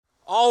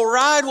All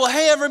right, well,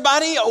 hey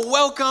everybody,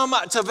 welcome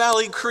to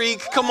Valley Creek.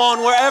 Come on,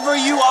 wherever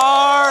you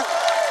are,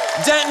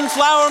 Denton,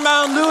 Flower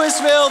Mound,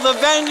 Louisville, the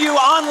venue,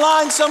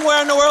 online,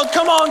 somewhere in the world,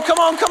 come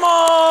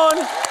on.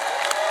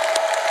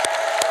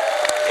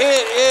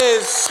 It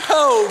is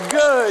so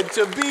good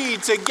to be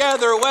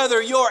together, whether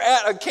you're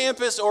at a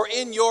campus or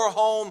in your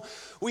home.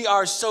 We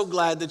are so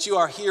glad that you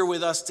are here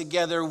with us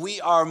together. We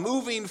are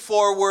moving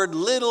forward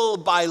little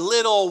by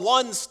little,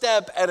 one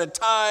step at a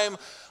time,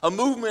 a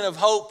movement of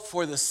hope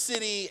for the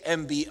city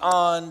and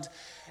beyond.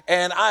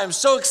 And I am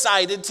so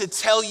excited to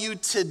tell you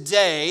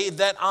today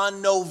that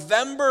on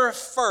November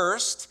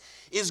 1st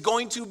is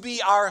going to be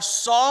our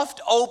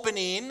soft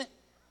opening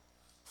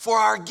for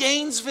our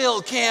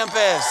Gainesville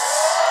campus.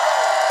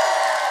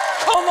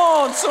 Come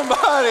on,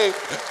 somebody.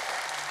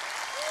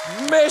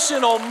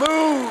 Missional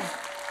move.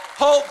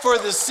 Hope for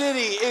the city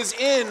is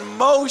in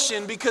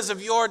motion because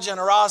of your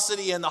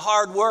generosity and the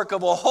hard work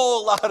of a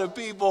whole lot of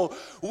people.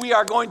 We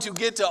are going to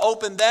get to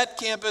open that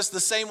campus the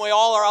same way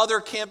all our other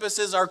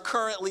campuses are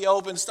currently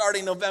open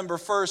starting November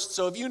 1st.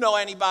 So if you know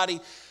anybody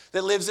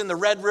that lives in the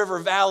Red River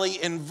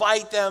Valley,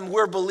 invite them.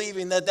 We're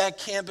believing that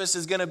campus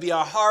is going to be a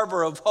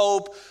harbor of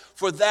hope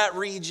for that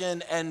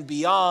region and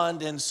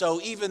beyond. And so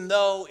even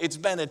though it's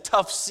been a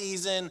tough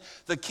season,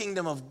 the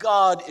kingdom of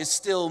God is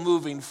still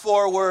moving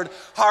forward.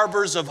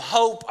 Harbors of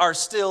hope are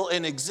still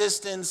in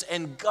existence,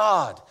 and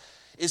God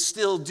is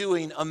still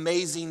doing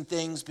amazing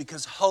things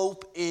because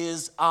hope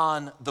is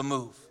on the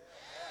move.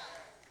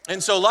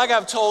 And so like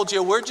I've told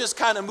you, we're just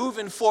kind of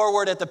moving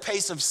forward at the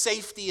pace of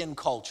safety and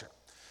culture.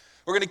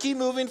 We're going to keep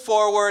moving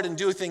forward and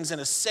do things in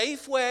a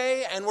safe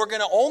way, and we're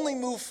going to only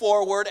move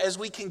forward as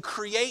we can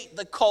create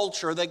the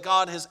culture that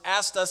God has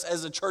asked us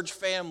as a church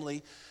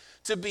family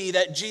to be,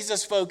 that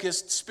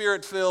Jesus-focused,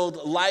 spirit-filled,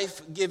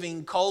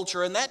 life-giving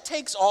culture, and that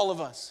takes all of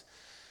us.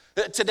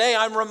 Today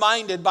I'm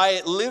reminded by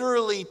it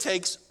literally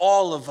takes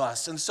all of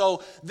us, and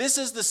so this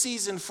is the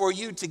season for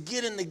you to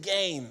get in the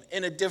game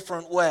in a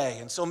different way.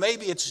 And so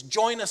maybe it's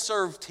join a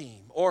serve team,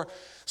 or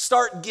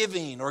start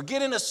giving, or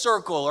get in a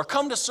circle, or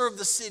come to serve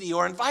the city,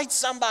 or invite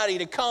somebody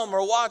to come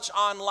or watch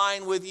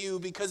online with you,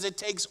 because it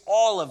takes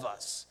all of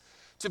us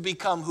to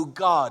become who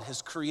God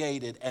has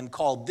created and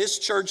called this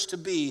church to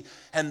be,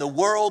 and the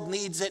world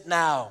needs it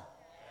now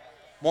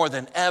more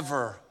than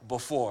ever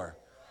before.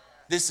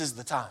 This is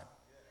the time,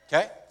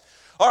 okay?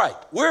 All right,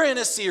 we're in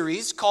a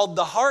series called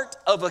The Heart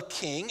of a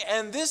King,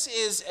 and this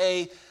is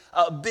a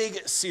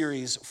big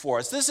series for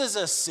us. This is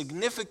a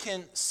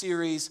significant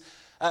series.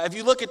 If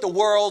you look at the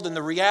world and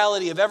the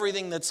reality of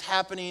everything that's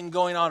happening,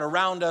 going on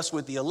around us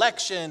with the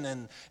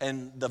election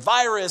and the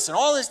virus and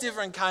all this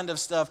different kind of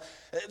stuff,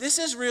 this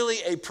is really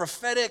a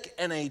prophetic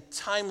and a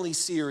timely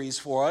series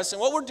for us. And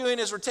what we're doing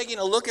is we're taking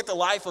a look at the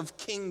life of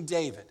King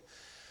David.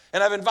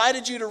 And I've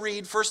invited you to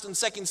read 1 and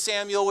 2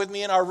 Samuel with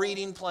me in our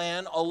reading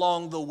plan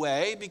along the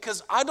way,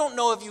 because I don't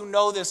know if you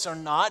know this or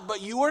not,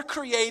 but you were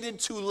created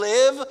to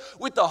live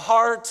with the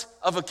heart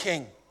of a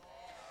king.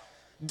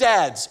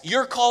 Dads,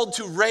 you're called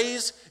to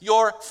raise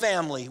your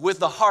family with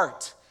the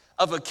heart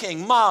of a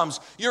king. Moms,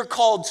 you're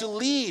called to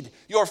lead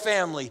your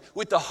family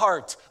with the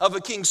heart of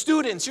a king.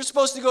 Students, you're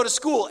supposed to go to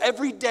school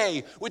every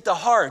day with the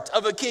heart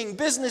of a king.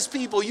 Business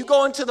people, you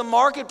go into the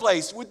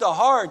marketplace with the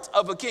heart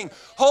of a king.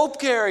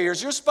 Hope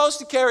carriers, you're supposed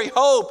to carry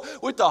hope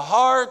with the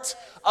heart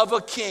of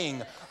a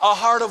king. A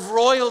heart of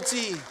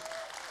royalty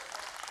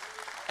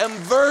and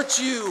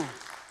virtue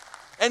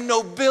and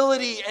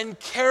nobility and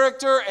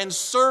character and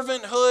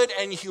servanthood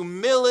and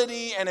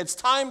humility. And it's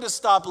time to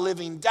stop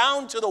living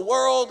down to the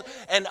world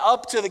and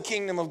up to the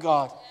kingdom of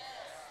God.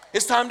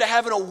 It's time to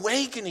have an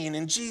awakening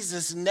in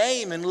Jesus'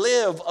 name and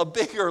live a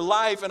bigger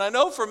life. And I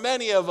know for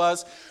many of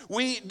us,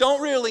 we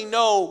don't really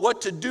know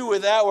what to do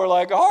with that. We're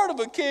like, a heart of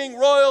a king,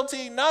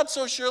 royalty, not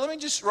so sure. Let me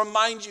just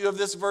remind you of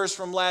this verse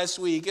from last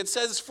week. It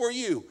says, for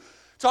you,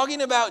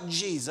 talking about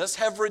Jesus,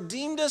 have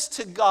redeemed us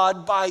to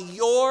God by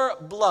your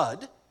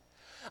blood,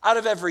 out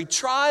of every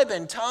tribe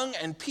and tongue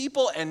and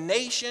people and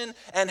nation,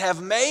 and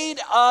have made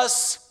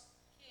us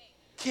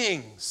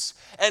kings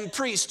and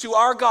priests to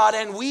our God,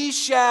 and we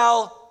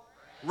shall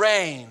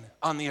reign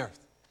on the earth.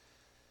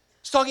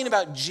 It's talking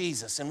about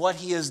Jesus and what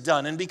he has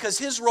done. And because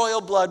his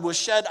royal blood was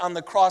shed on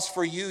the cross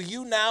for you,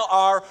 you now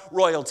are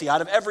royalty.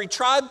 Out of every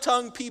tribe,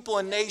 tongue, people,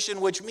 and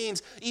nation, which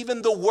means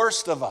even the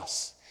worst of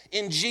us,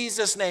 in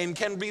Jesus' name,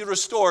 can be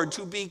restored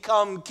to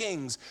become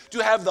kings,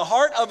 to have the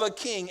heart of a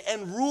king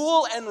and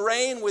rule and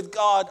reign with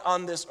God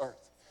on this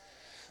earth.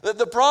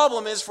 The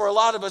problem is, for a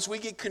lot of us, we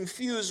get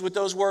confused with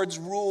those words,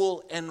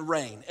 rule and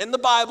reign. In the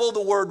Bible,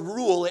 the word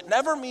rule, it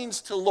never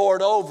means to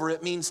lord over,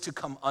 it means to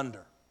come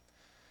under.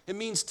 It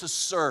means to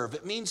serve.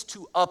 It means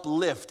to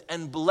uplift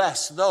and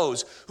bless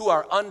those who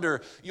are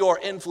under your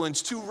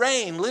influence. To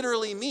reign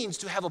literally means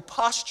to have a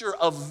posture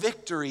of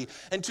victory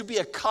and to be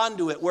a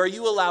conduit where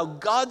you allow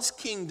God's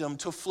kingdom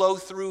to flow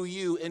through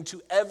you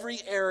into every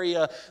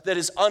area that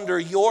is under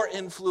your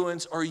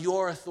influence or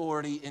your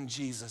authority in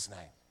Jesus' name.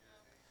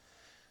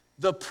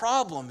 The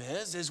problem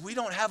is we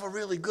don't have a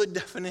really good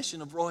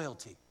definition of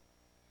royalty.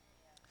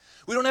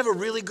 We don't have a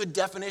really good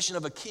definition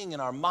of a king in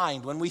our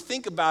mind. When we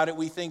think about it,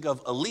 we think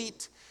of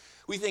elite,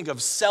 we think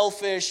of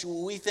selfish,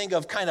 we think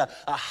of kind of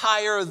a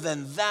higher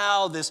than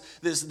thou,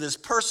 this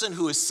person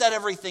who has set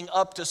everything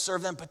up to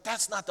serve them, but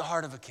that's not the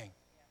heart of a king.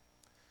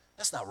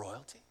 That's not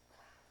royalty.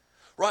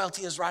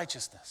 Royalty is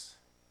righteousness.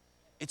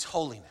 It's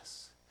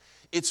holiness.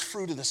 It's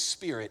fruit of the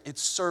Spirit.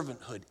 It's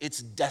servanthood.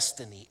 It's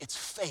destiny. It's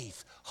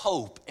faith,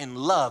 hope, and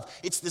love.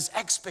 It's this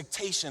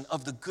expectation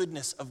of the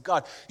goodness of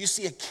God. You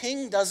see, a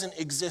king doesn't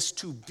exist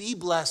to be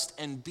blessed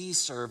and be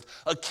served.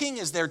 A king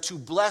is there to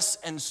bless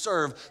and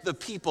serve the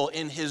people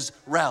in his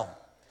realm.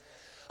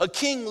 A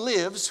king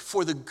lives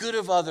for the good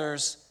of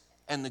others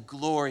and the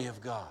glory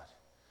of God.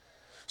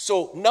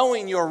 So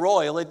knowing you're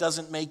royal, it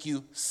doesn't make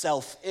you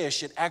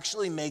selfish. It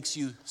actually makes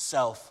you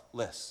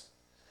selfless.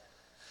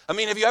 I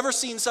mean, have you ever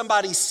seen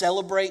somebody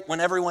celebrate when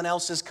everyone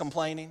else is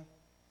complaining?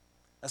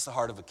 That's the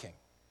heart of a king.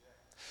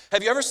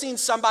 Have you ever seen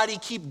somebody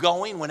keep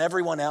going when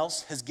everyone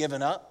else has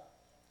given up?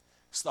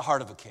 It's the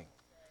heart of a king.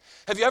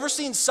 Have you ever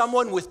seen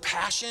someone with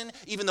passion,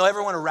 even though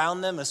everyone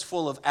around them is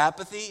full of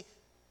apathy?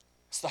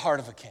 It's the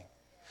heart of a king.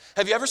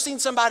 Have you ever seen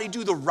somebody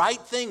do the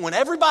right thing when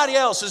everybody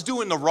else is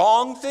doing the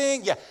wrong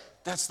thing? Yeah,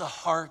 that's the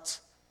heart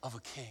of a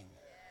king.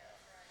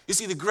 You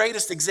see, the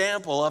greatest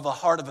example of a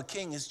heart of a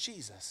king is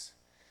Jesus.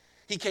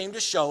 He came to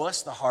show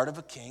us the heart of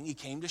a king. He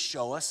came to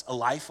show us a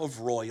life of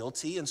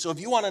royalty. And so if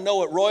you want to know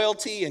what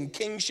royalty and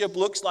kingship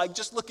looks like,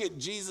 just look at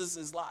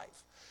Jesus' life.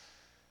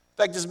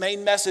 In fact, his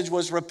main message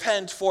was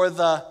repent, for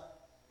the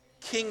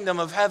kingdom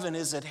of heaven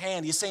is at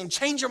hand. He's saying,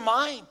 change your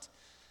mind.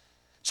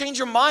 Change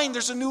your mind.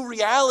 There's a new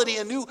reality,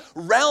 a new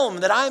realm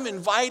that I'm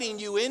inviting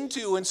you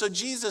into. And so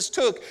Jesus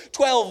took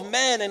 12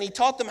 men and he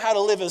taught them how to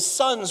live as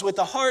sons with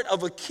the heart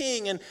of a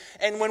king.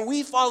 And when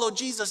we follow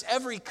Jesus,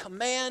 every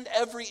command,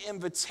 every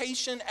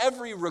invitation,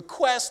 every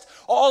request,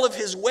 all of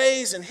his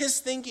ways and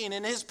his thinking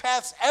and his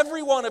paths,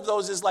 every one of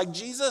those is like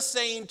Jesus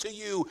saying to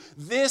you,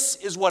 this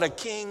is what a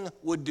king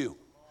would do.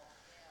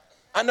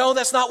 I know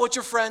that's not what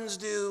your friends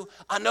do.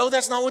 I know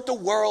that's not what the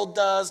world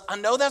does. I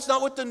know that's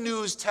not what the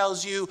news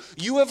tells you.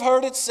 You have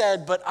heard it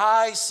said, but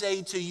I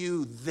say to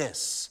you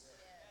this.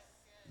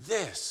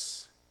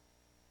 This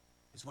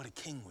is what a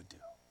king would do.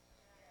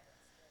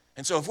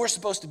 And so if we're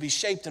supposed to be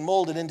shaped and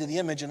molded into the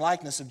image and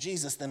likeness of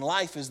Jesus, then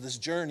life is this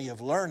journey of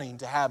learning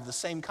to have the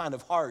same kind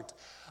of heart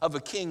of a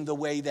king the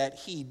way that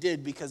he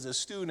did, because a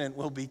student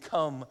will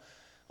become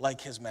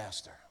like his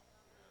master.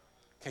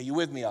 Okay, you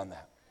with me on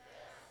that?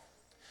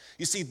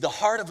 You see, the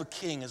heart of a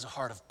king is a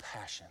heart of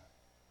passion.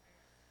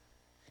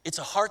 It's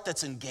a heart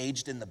that's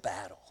engaged in the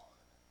battle.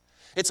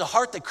 It's a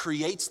heart that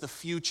creates the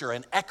future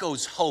and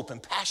echoes hope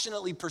and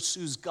passionately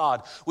pursues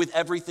God with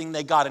everything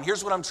they got. And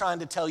here's what I'm trying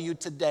to tell you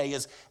today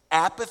is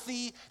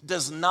apathy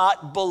does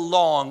not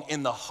belong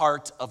in the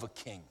heart of a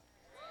king.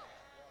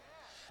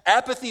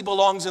 Apathy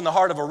belongs in the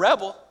heart of a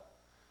rebel,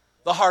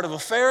 the heart of a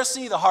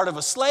Pharisee, the heart of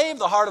a slave,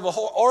 the heart of an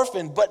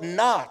orphan, but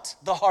not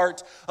the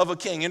heart of a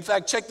king. In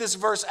fact, check this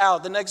verse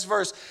out. The next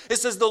verse, it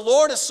says, the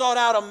Lord has sought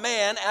out a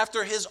man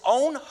after his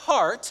own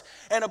heart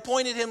and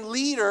appointed him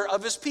leader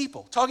of his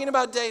people. Talking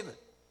about David.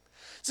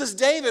 It says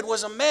David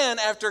was a man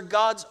after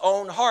God's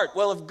own heart.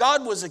 Well, if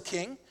God was a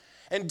king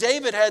and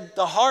David had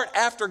the heart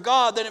after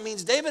God, then it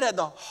means David had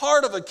the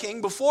heart of a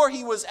king before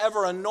he was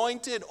ever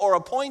anointed or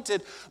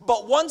appointed.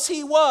 But once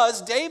he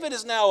was, David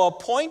is now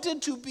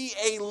appointed to be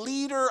a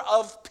leader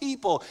of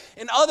people.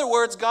 In other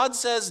words, God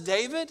says,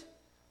 David,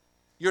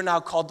 you're now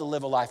called to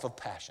live a life of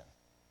passion.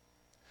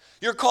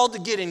 You're called to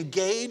get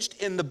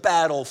engaged in the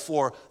battle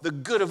for the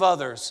good of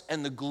others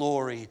and the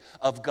glory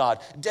of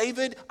God.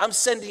 David, I'm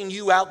sending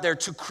you out there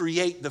to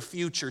create the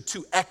future,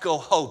 to echo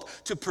hope,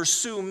 to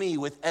pursue me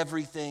with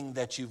everything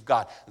that you've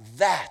got.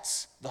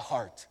 That's the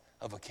heart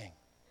of a king.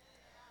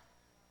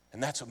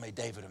 And that's what made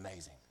David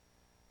amazing.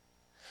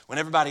 When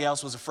everybody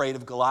else was afraid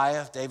of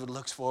Goliath, David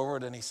looks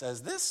forward and he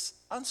says, this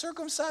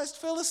uncircumcised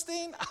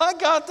Philistine, I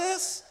got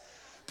this.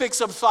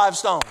 Picks up 5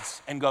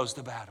 stones and goes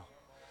to battle.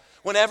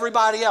 When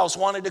everybody else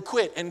wanted to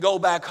quit and go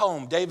back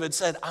home, David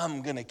said,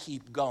 I'm going to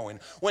keep going.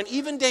 When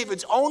even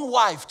David's own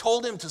wife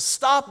told him to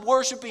stop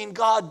worshiping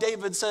God,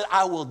 David said,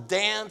 I will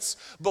dance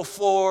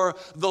before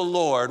the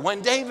Lord.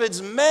 When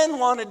David's men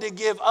wanted to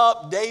give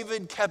up,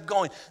 David kept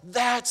going.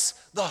 That's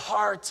the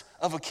heart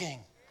of a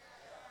king.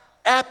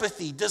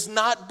 Apathy does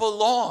not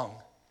belong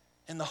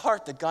in the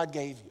heart that God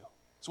gave you.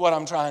 That's what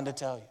I'm trying to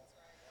tell you.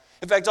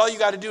 In fact, all you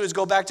got to do is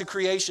go back to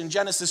creation,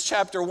 Genesis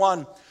chapter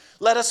 1.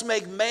 Let us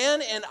make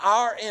man in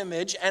our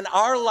image and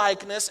our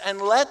likeness,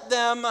 and let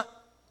them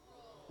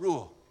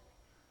rule.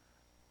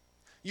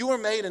 You were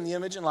made in the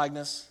image and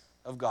likeness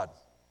of God.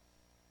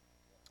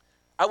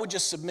 I would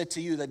just submit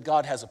to you that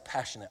God has a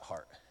passionate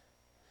heart,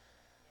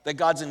 that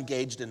God's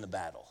engaged in the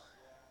battle,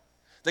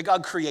 that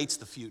God creates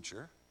the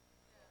future,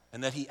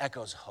 and that he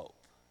echoes hope.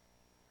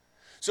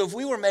 So if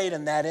we were made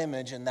in that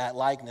image and that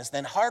likeness,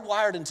 then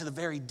hardwired into the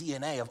very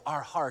DNA of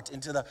our heart,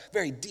 into the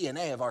very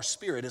DNA of our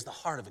spirit is the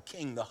heart of a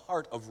king, the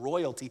heart of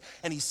royalty.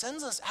 And he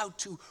sends us out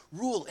to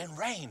rule and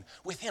reign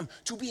with him,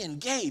 to be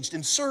engaged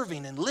in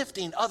serving and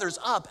lifting others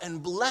up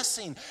and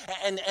blessing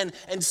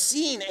and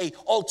seeing an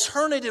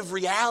alternative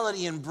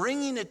reality and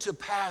bringing it to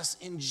pass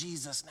in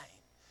Jesus' name.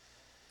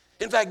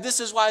 In fact, this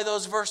is why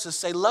those verses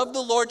say, love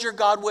the Lord your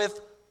God with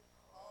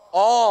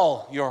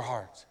all your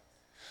heart.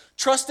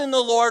 Trust in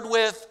the Lord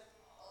with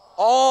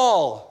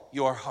all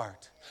your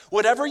heart.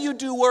 Whatever you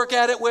do, work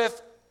at it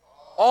with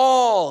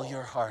all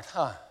your heart.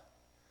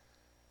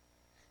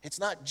 It's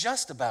not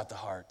just about the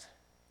heart.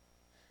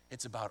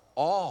 It's about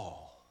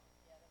all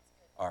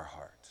our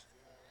heart.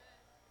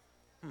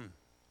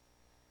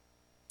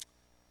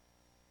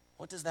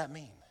 What does that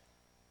mean?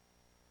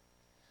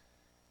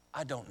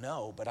 I don't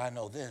know, but I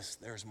know this.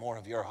 There's more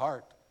of your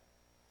heart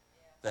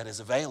that is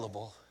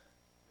available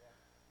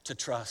to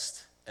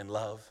trust and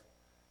love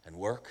and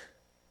work.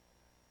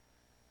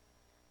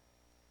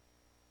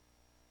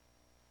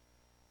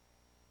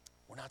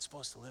 We're not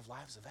supposed to live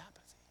lives of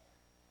apathy.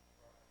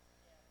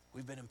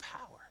 We've been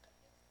empowered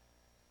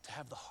to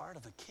have the heart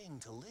of a king,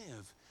 to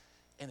live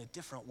in a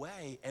different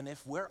way. And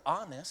if we're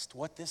honest,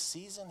 what this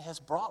season has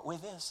brought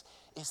with us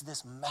is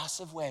this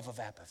massive wave of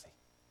apathy.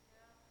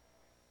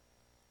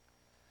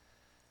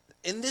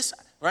 In this,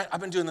 right,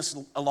 I've been doing this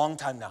a long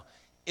time now.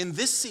 In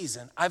this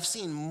season, I've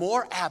seen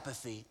more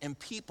apathy in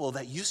people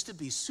that used to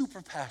be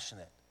super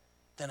passionate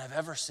than I've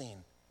ever seen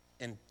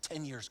in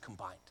 10 years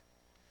combined.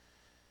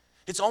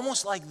 It's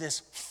almost like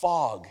this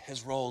fog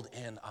has rolled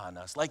in on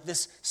us, like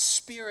this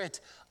spirit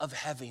of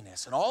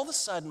heaviness. And all of a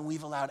sudden,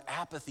 we've allowed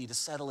apathy to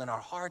settle in our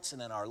hearts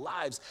and in our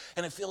lives.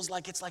 And it feels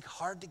like it's like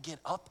hard to get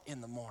up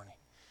in the morning.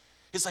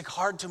 It's like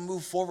hard to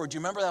move forward. Do you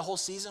remember that whole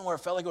season where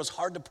it felt like it was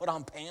hard to put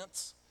on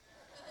pants?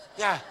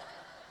 Yeah,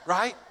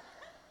 right?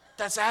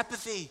 That's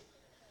apathy.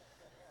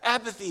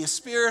 Apathy, a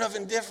spirit of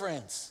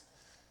indifference.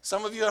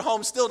 Some of you at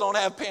home still don't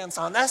have pants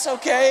on. That's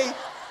okay.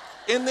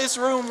 In this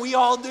room, we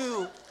all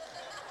do.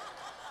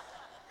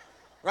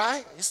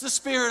 Right? It's the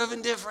spirit of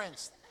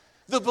indifference.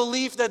 The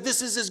belief that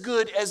this is as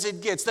good as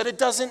it gets, that it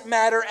doesn't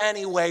matter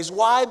anyways.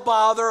 Why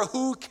bother?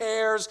 Who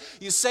cares?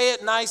 You say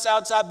it nice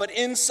outside, but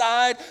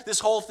inside, this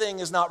whole thing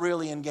is not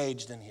really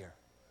engaged in here.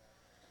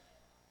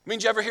 I mean,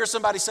 did you ever hear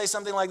somebody say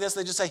something like this?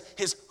 They just say,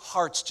 his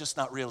heart's just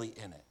not really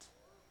in it.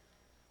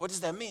 What does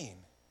that mean?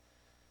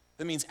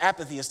 That means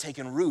apathy has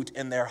taken root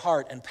in their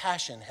heart and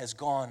passion has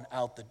gone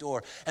out the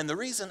door. And the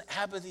reason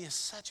apathy is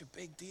such a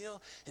big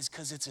deal is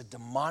because it's a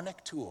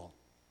demonic tool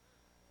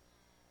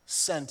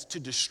sent to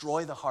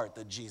destroy the heart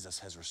that Jesus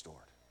has restored.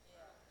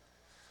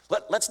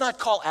 Let's not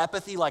call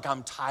apathy like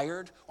I'm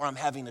tired or I'm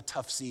having a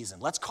tough season.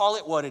 Let's call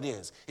it what it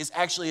is. It's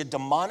actually a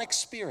demonic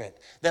spirit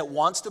that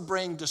wants to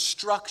bring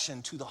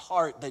destruction to the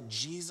heart that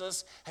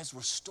Jesus has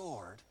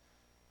restored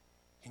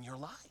in your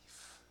life.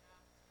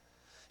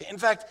 In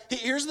fact,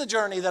 here's the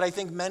journey that I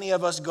think many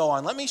of us go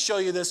on. Let me show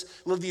you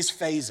these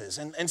phases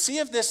and see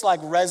if this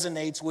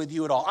resonates with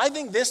you at all. I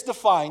think this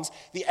defines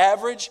the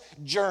average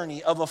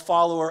journey of a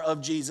follower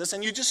of Jesus.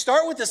 And you just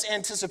start with this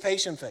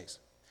anticipation phase.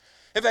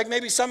 In fact,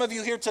 maybe some of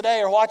you here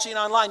today are watching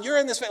online. You're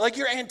in this phase,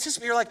 you're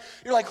anticipating.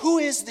 You're like, who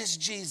is this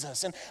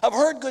Jesus? And I've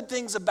heard good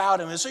things about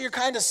him. And so you're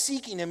kind of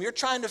seeking him. You're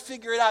trying to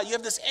figure it out. You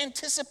have this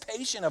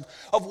anticipation of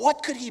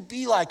what could he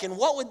be like and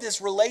what would this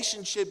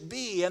relationship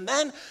be? And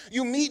then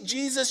you meet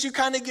Jesus, you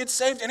kind of get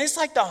saved. And it's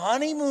like the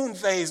honeymoon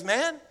phase,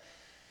 man.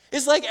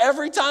 It's like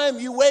every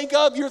time you wake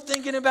up, you're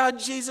thinking about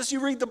Jesus.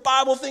 You read the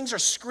Bible, things are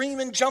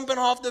screaming, jumping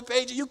off the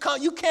page. You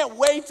can't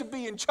wait to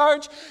be in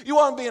church. You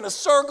want to be in a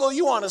circle.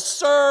 You want to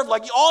serve.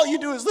 All you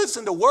do is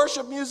listen to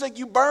worship music.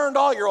 You burned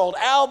all your old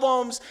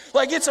albums.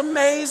 It's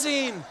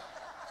amazing.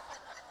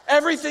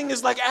 Everything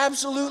is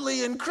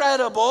absolutely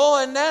incredible.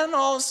 And then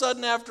all of a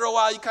sudden, after a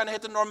while, you kind of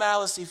hit the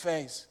normalcy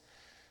phase.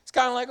 It's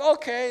kind of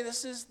okay,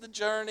 this is the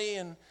journey,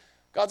 and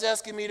God's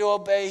asking me to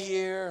obey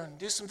here and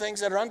do some things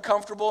that are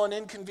uncomfortable and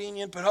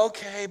inconvenient, but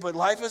okay, but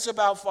life is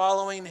about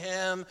following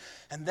him.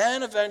 And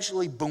then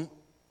eventually, boom,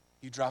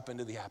 you drop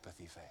into the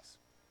apathy phase.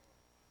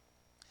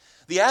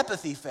 The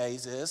apathy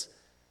phase is,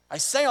 I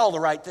say all the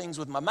right things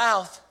with my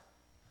mouth,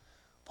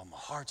 but my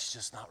heart's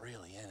just not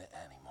really in it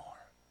anymore.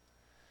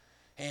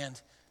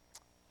 And,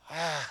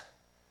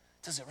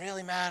 does it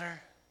really matter?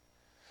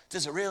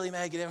 Does it really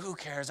make it? Who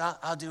cares?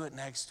 I'll do it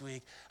next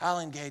week.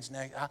 I'll engage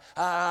next.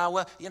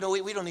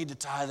 We don't need to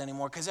tithe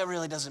anymore because that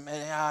really doesn't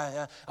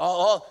matter.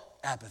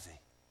 Apathy.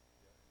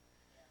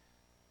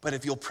 But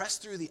if you'll press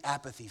through the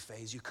apathy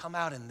phase, you come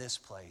out in this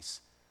place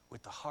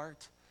with the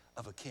heart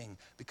of a king,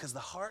 because the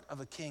heart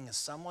of a king is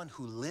someone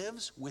who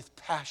lives with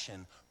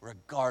passion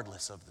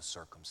regardless of the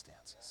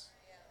circumstances.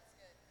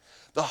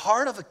 The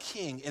heart of a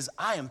king is,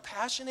 I am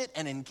passionate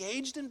and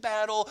engaged in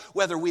battle,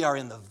 whether we are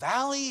in the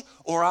valley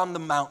or on the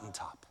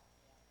mountaintop.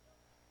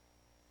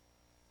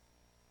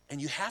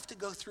 And you have to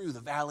go through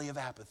the valley of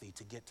apathy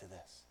to get to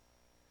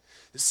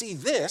this. See,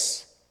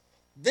 this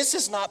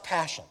is not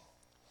passion.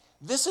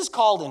 This is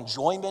called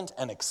enjoyment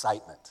and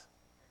excitement.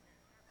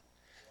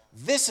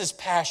 This is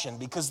passion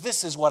because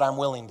this is what I'm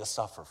willing to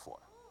suffer for.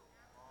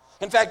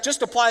 In fact,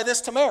 just apply this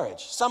to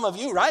marriage. Some of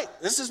you, right?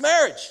 This is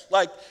marriage.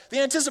 Like the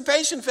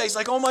anticipation phase,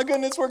 like, oh my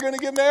goodness, we're going to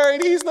get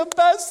married. He's the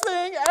best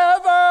thing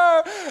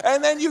ever.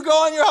 And then you go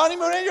on your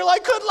honeymoon and you're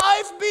like, could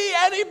life be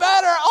any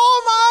better?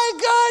 Oh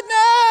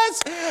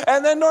my goodness.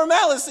 And then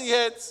normalcy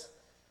hits.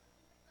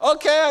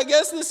 Okay, I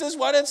guess this is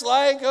what it's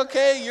like.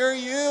 Okay, you're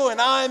you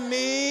and I'm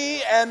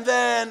me. And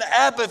then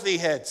apathy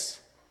hits.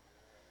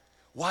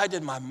 Why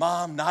did my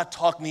mom not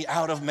talk me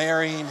out of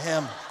marrying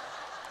him?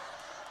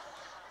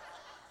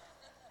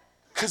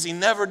 Because he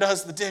never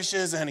does the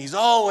dishes and he's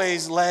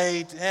always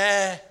late.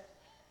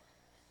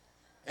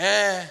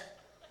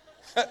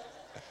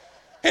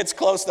 It's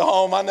close to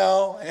home, I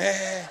know.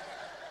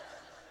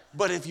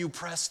 But if you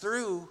press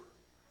through,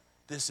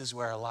 this is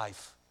where a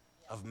life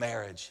of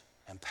marriage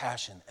and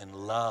passion and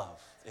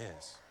love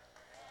is.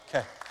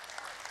 Okay.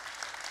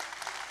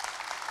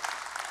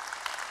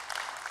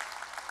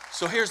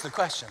 So here's the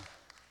question.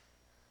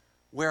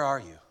 Where are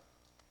you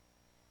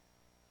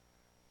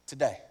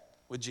today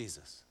with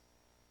Jesus?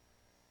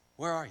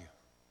 Where are you?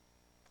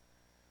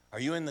 Are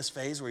you in this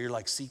phase where you're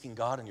like seeking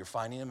God and you're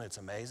finding Him and it's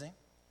amazing?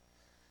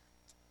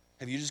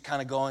 Have you just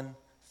kind of going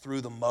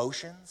through the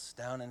motions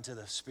down into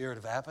the spirit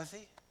of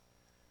apathy?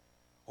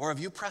 Or have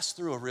you pressed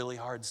through a really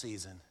hard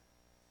season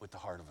with the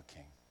heart of a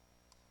king?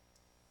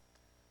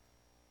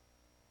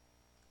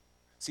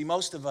 See,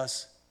 most of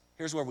us,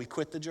 here's where we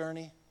quit the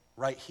journey,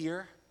 right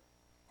here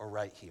or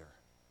right here.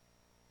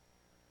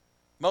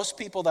 Most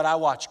people that I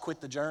watch quit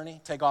the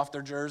journey, take off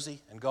their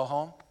jersey and go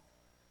home.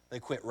 They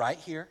quit right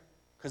here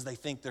because they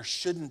think there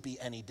shouldn't be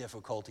any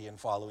difficulty in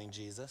following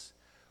Jesus.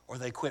 Or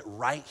they quit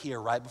right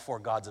here, right before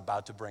God's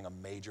about to bring a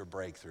major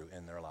breakthrough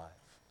in their life.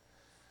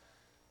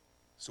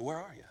 So where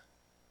are you?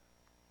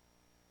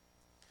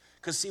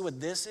 Because see what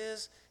this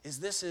is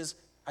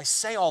I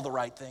say all the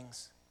right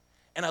things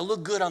and I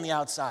look good on the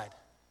outside.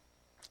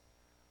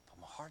 But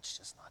my heart's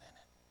just not in it.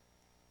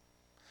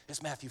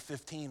 It's Matthew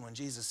 15 when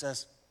Jesus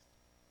says,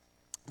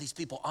 these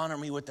people honor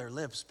me with their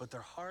lips, but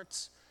their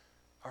hearts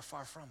are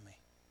far from me.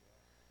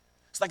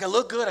 It's like I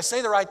look good, I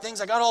say the right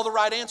things, I got all the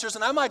right answers,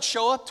 and I might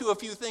show up to a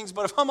few things,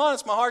 but if I'm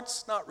honest, my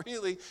heart's not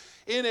really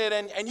in it.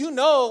 And you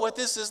know what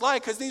this is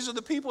like, because these are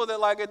the people that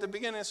like at the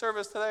beginning of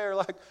service today are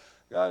like,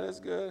 God is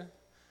good.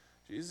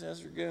 Jesus has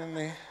forgiven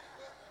me.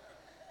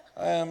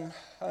 I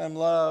am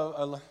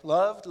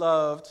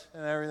loved,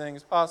 and everything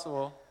is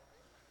possible.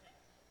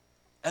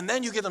 And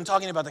then you get them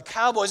talking about the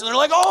Cowboys, and they're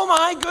like, oh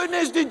my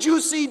goodness, did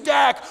you see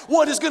Dak?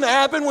 What is going to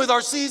happen with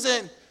our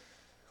season?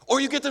 Or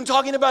you get them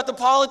talking about the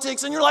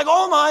politics and you're like,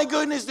 oh my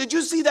goodness, did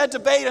you see that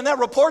debate and that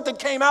report that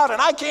came out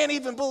and I can't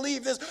even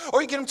believe this.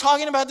 Or you get them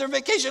talking about their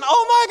vacation.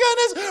 Oh my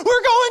goodness,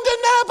 we're going to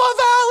Napa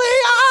Valley.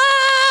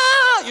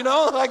 Ah! You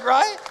know, like,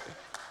 right?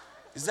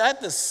 Is that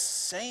the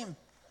same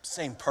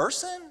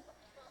person?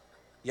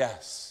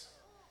 Yes.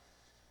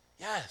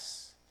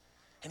 Yes.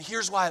 And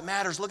here's why it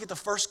matters. Look at the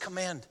first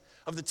command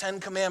of the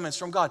 10 commandments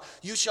from God.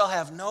 You shall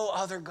have no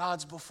other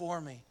gods before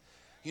me.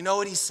 You know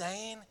what he's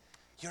saying?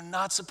 You're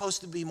not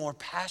supposed to be more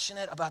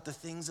passionate about the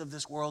things of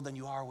this world than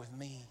you are with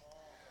me.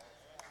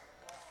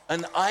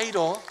 An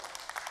idol,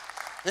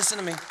 listen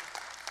to me,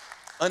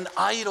 an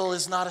idol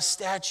is not a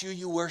statue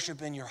you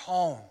worship in your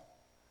home.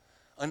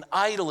 An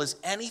idol is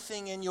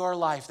anything in your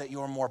life that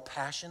you're more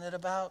passionate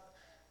about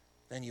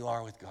than you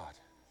are with God.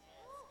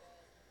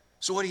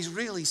 So what he's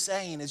really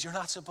saying is you're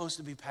not supposed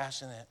to be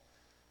passionate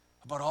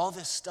about all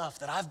this stuff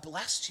that I've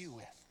blessed you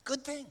with,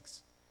 good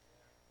things,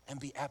 and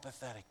be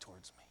apathetic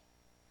towards me.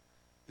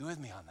 You with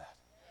me on that?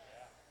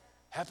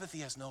 Apathy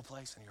has no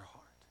place in your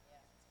heart.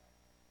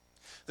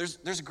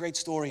 There's a great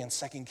story in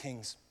 2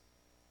 Kings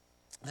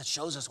that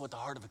shows us what the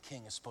heart of a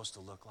king is supposed to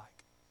look like.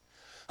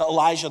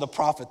 Elijah the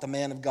prophet, the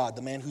man of God,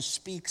 the man who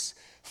speaks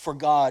for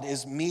God,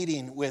 is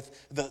meeting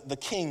with the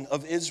king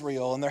of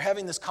Israel, and they're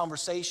having this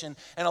conversation,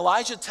 and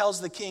Elijah tells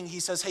the king, he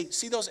says, hey,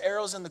 see those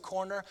arrows in the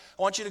corner?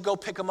 I want you to go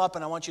pick them up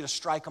and I want you to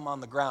strike them on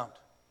the ground.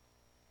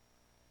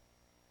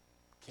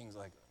 King's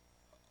like,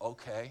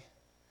 okay.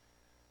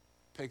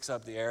 Picks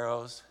up the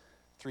arrows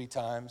 3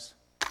 times.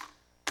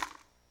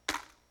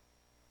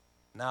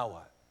 Now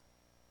what?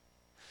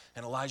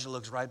 And Elijah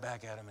looks right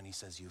back at him and he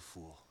says, you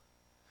fool.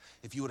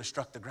 If you would have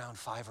struck the ground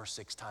 5 or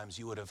 6 times,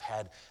 you would have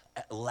had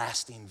a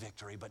lasting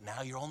victory. But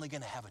now you're only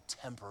going to have a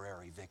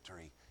temporary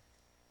victory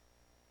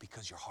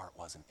because your heart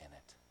wasn't in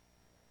it.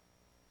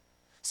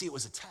 See, it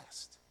was a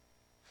test.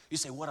 You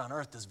say, what on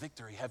earth does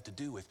victory have to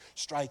do with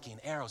striking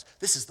arrows?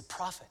 This is the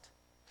prophet.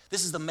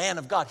 This is the man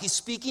of God. He's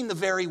speaking the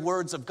very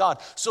words of God.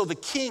 So the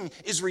king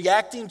is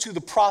reacting to the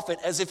prophet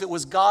as if it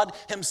was God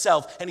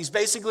himself. And he's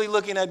basically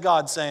looking at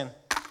God saying,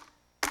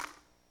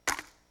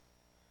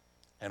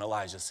 and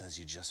Elijah says,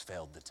 you just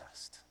failed the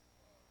test.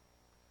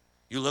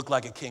 You look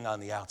like a king on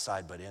the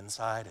outside, but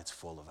inside it's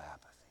full of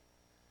apathy.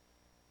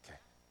 Okay.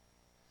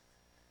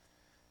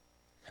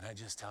 Can I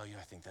just tell you,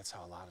 I think that's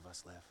how a lot of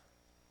us live.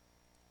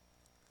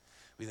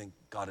 We think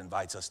God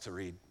invites us to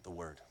read the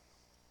word.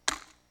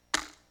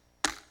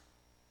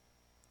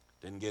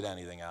 Didn't get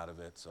anything out of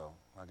it, so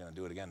I'm not going to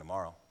do it again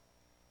tomorrow.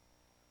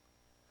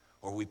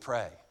 or we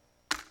pray.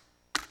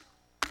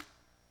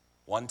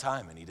 One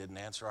time, and he didn't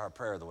answer our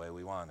prayer the way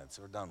we wanted,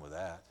 so we're done with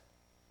that.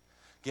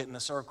 Get in a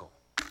circle.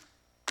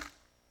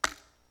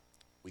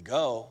 We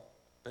go,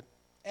 but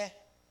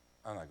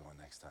I'm not going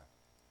next time.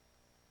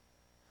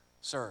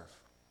 Serve.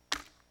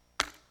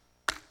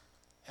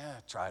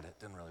 Tried it,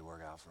 didn't really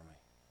work out for me.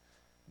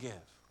 Give.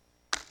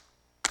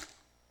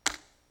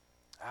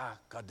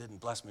 God didn't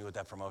bless me with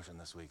that promotion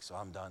this week, so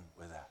I'm done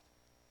with that.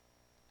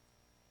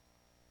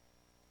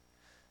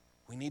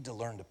 We need to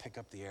learn to pick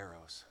up the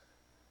arrows.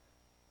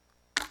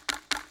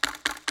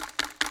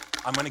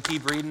 I'm going to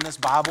keep reading this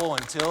Bible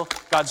until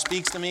God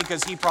speaks to me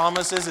because he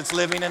promises it's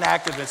living and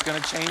active. It's going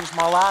to change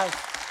my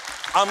life.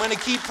 I'm going to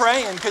keep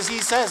praying because he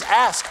says,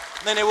 ask,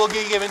 then it will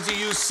be given to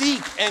you.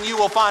 Seek, and you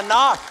will find.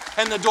 Knock,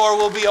 and the door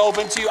will be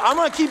open to you. I'm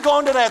going to keep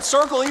going to that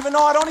circle even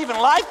though I don't even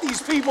like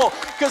these people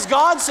because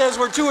God says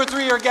where 2 or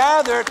 3 are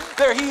gathered,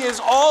 there he is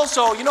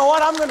also. You know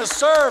what? I'm going to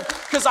serve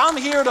because I'm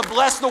here to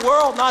bless the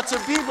world, not to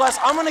be blessed.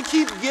 I'm going to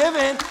keep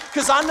giving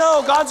because I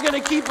know God's going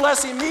to keep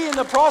blessing me in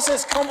the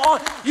process. Come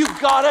on, you've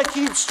got to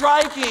keep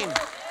striking.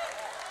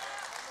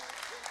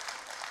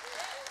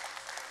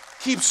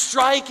 Keep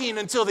striking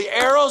until the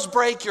arrows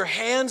break, your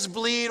hands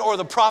bleed, or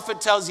the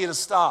prophet tells you to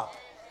stop.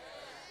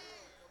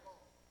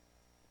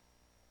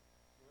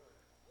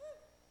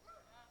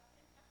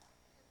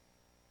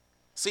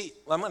 See,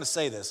 I'm going to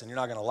say this, and you're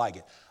not going to like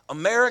it.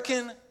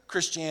 American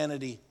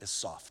Christianity is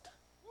soft.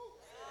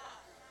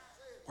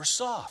 We're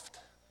soft.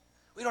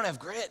 We don't have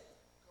grit.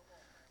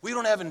 We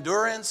don't have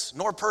endurance,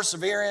 nor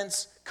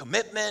perseverance,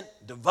 commitment,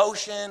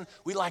 devotion.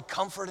 We like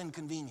comfort and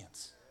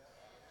convenience.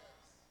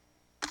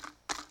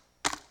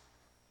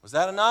 Was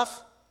that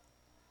enough?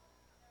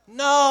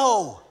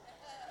 No.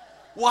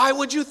 Why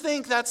would you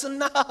think that's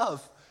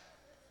enough?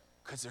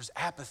 Because there's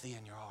apathy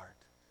in your heart.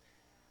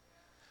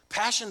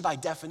 Passion, by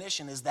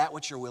definition, is that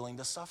which you're willing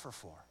to suffer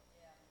for.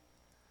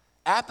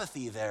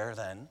 Apathy there,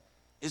 then,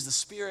 is the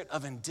spirit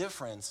of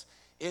indifference.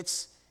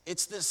 It's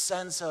this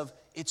sense of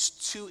it's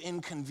too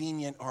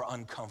inconvenient or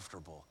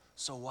uncomfortable,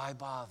 so why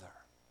bother?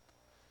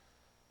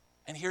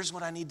 And here's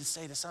what I need to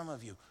say to some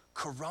of you.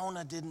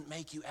 Corona didn't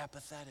make you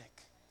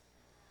apathetic.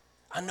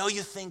 I know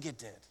you think it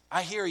did.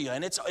 I hear you,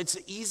 and it's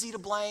easy to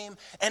blame,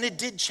 and it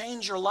did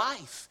change your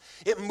life.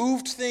 It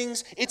moved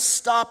things, it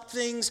stopped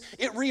things,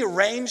 it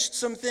rearranged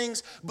some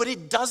things, but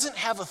it doesn't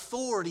have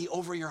authority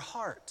over your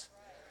heart.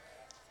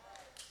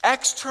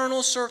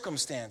 External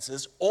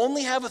circumstances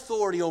only have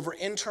authority over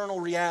internal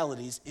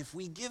realities if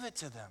we give it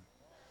to them.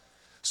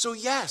 So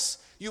yes,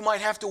 you might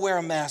have to wear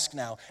a mask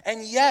now.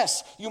 And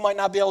yes, you might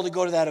not be able to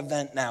go to that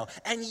event now.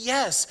 And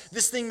yes,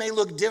 this thing may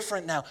look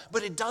different now.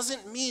 But it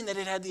doesn't mean that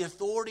it had the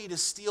authority to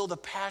steal the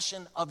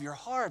passion of your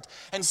heart.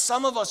 And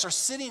some of us are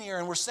sitting here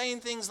and we're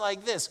saying things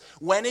like this.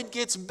 When it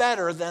gets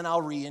better, then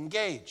I'll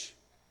re-engage.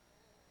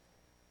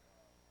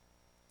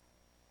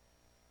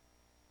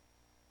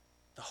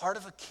 The heart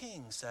of a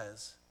king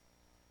says,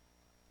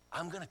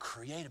 I'm going to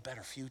create a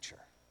better future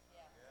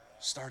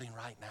starting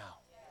right now.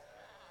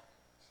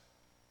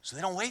 So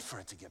they don't wait for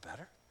it to get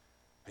better.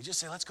 They just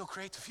say, let's go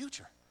create the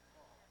future.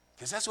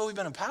 Because that's what we've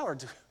been empowered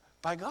to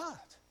by God.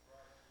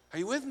 Are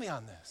you with me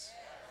on this?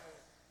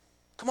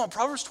 Come on,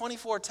 Proverbs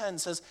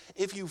 24:10 says,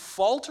 if you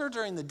falter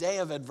during the day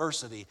of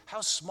adversity, how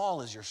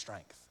small is your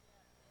strength?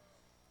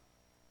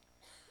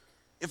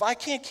 If I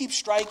can't keep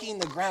striking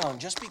the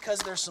ground just because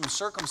there's some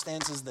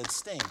circumstances that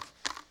stink,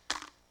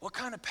 what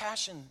kind of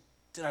passion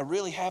did I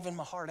really have in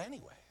my heart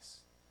anyways?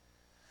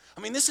 I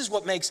mean, this is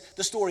what makes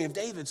the story of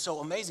David so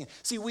amazing.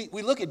 See, we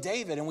look at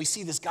David and we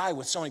see this guy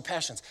with so many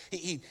passions.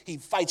 He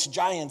fights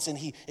giants and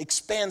he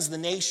expands the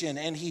nation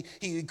and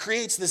he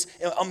creates this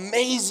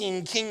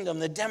amazing kingdom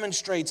that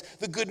demonstrates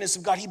the goodness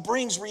of God. He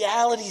brings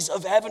realities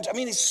of heaven. I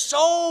mean, he's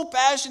so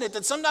passionate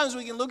that sometimes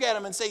we can look at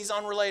him and say he's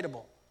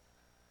unrelatable.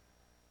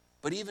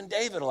 But even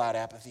David allowed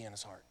apathy in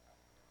his heart.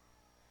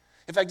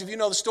 In fact, if you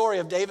know the story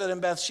of David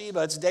and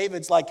Bathsheba, it's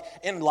David's like,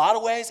 in a lot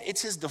of ways,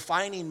 it's his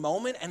defining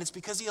moment, and it's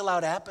because he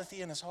allowed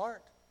apathy in his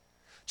heart.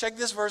 Check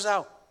this verse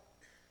out.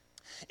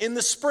 In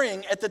the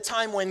spring, at the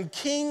time when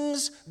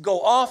kings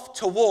go off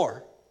to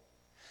war,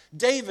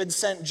 David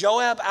sent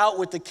Joab out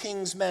with the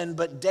king's men,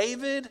 but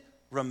David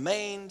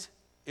remained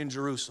in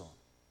Jerusalem.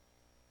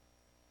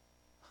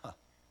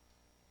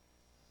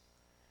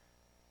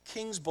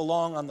 Kings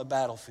belong on the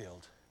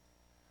battlefield,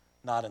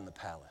 not in the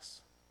palace.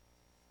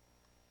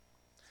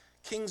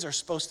 Kings are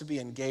supposed to be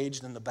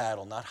engaged in the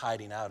battle, not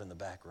hiding out in the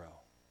back row.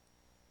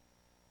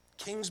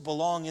 Kings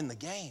belong in the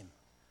game,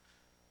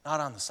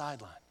 not on the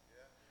sideline.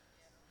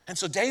 And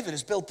so David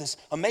has built this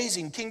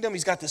amazing kingdom.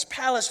 He's got this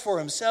palace for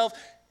himself,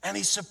 and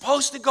he's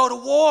supposed to go to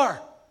war.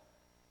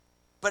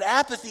 But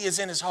apathy is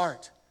in his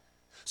heart.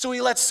 So he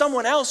lets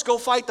someone else go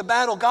fight the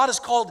battle God has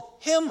called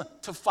him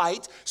to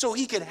fight so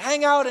he could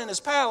hang out in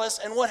his palace.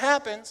 And what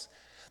happens?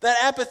 That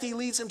apathy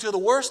leads him to the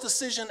worst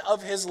decision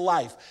of his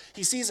life.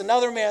 He sees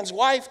another man's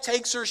wife,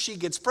 takes her, she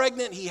gets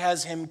pregnant, he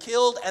has him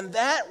killed, and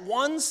that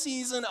one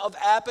season of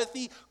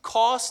apathy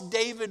cost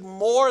David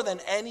more than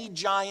any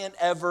giant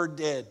ever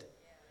did.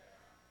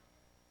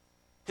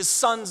 His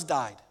sons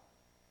died.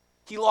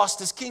 he lost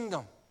his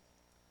kingdom.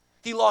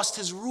 He lost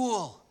his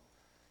rule.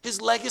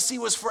 His legacy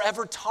was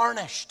forever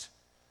tarnished.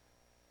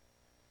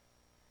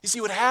 You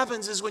see, what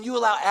happens is when you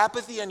allow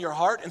apathy in your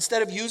heart,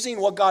 instead of using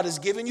what God has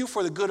given you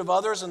for the good of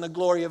others and the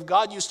glory of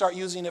God, you start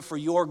using it for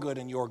your good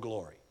and your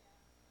glory.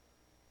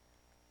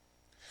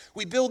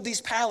 We build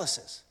these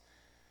palaces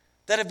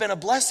that have been a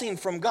blessing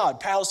from God.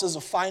 Palaces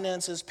of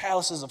finances,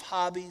 palaces of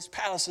hobbies,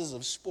 palaces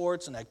of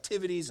sports and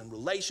activities and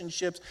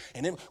relationships.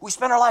 And we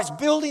spend our lives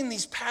building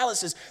these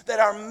palaces that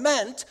are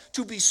meant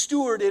to be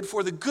stewarded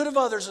for the good of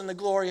others and the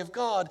glory of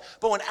God.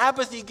 But when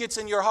apathy gets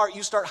in your heart,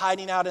 you start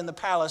hiding out in the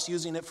palace,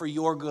 using it for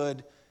your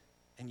good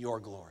and your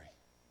glory.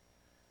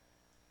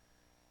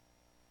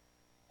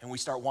 And we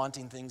start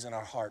wanting things in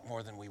our heart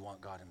more than we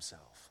want God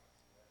himself.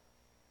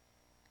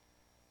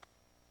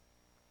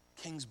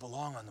 Kings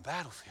belong on the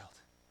battlefield,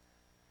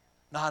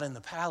 not in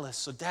the palace.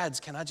 So dads,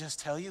 can I just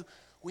tell you,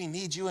 we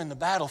need you in the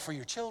battle for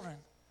your children.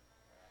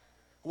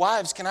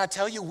 Wives, can I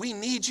tell you, we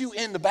need you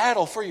in the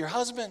battle for your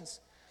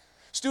husbands.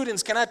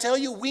 Students, can I tell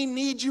you, we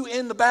need you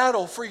in the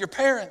battle for your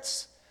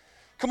parents.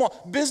 Come on,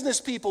 business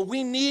people,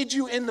 we need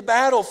you in the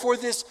battle for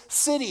this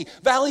city.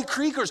 Valley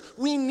Creekers,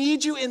 we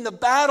need you in the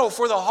battle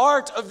for the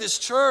heart of this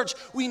church.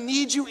 We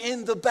need you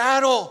in the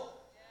battle.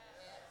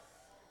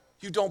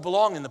 You don't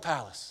belong in the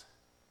palace.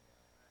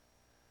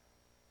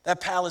 That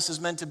palace is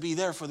meant to be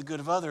there for the good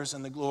of others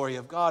and the glory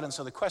of God. And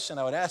so the question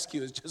I would ask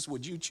you is just,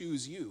 would you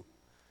choose you?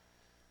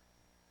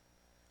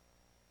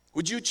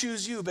 Would you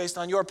choose you based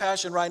on your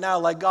passion right now?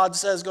 Like God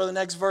says, go to the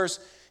next verse.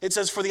 It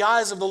says, for the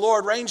eyes of the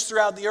Lord range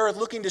throughout the earth,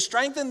 looking to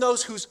strengthen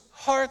those whose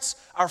hearts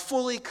are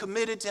fully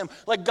committed to him.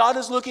 Like God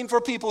is looking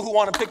for people who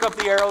want to pick up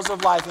the arrows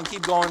of life and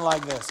keep going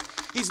like this.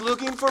 He's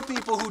looking for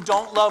people who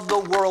don't love the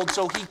world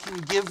so he can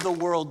give the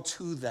world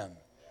to them.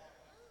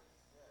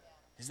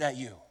 Is that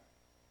you?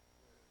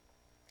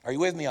 Are you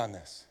with me on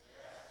this?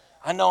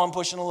 I know I'm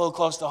pushing a little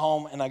close to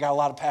home, and I got a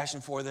lot of passion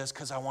for this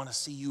because I want to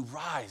see you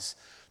rise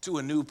to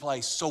a new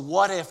place. So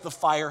what if the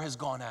fire has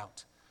gone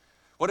out?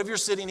 What if you're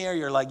sitting here,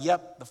 you're like,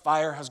 yep, the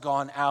fire has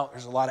gone out.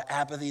 There's a lot of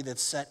apathy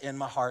that's set in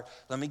my heart.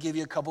 Let me give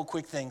you a couple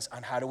quick things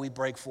on how do we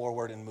break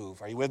forward and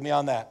move. Are you with me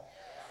on that?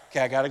 Okay,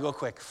 I got to go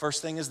quick.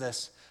 First thing is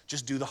this,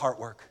 just do the heart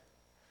work.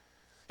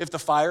 If the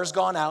fire's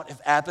gone out, if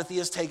apathy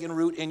has taken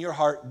root in your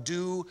heart,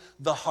 do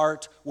the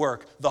heart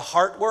work. The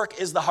heart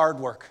work is the hard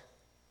work.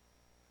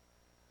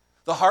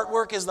 The heart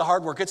work is the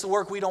hard work. It's the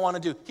work we don't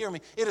want to do. Hear me.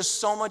 It is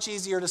so much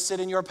easier to sit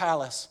in your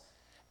palace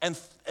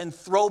and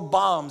throw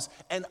bombs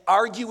and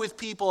argue with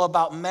people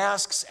about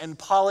masks and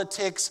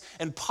politics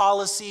and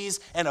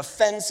policies and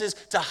offenses,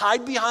 to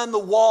hide behind the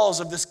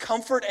walls of this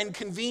comfort and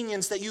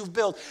convenience that you've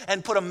built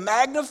and put a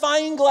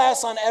magnifying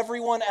glass on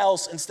everyone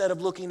else instead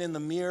of looking in the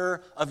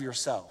mirror of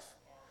yourself.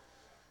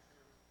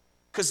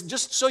 Because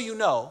just so you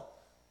know,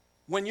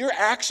 when you're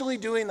actually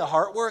doing the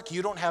heart work,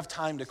 you don't have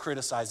time to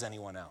criticize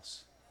anyone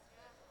else.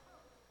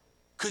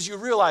 Because you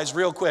realize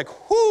real quick,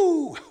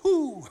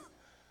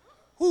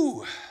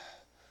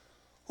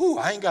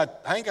 I ain't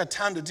got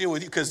time to deal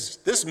with you because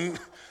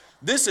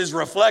this is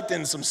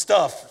reflecting some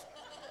stuff.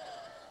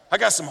 I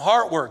got some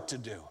heart work to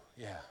do.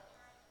 Yeah.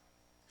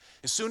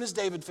 As soon as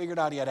David figured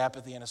out he had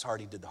apathy in his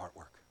heart, he did the heart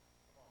work.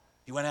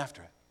 He went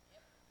after it.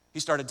 He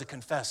started to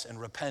confess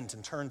and repent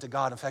and turn to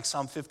God. In fact,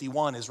 Psalm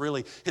 51 is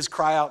really his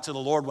cry out to the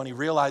Lord when he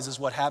realizes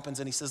what happens,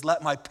 and he says,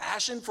 let my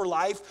passion for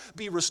life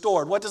be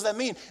restored. What does that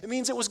mean? It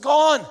means it was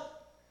gone.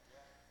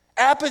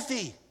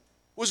 Apathy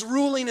was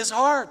ruling his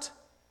heart.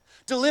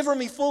 Deliver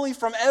me fully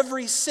from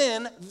every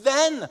sin,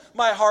 then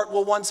my heart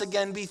will once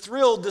again be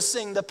thrilled to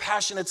sing the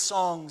passionate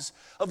songs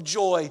of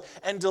joy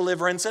and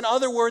deliverance. In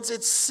other words,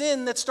 it's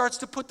sin that starts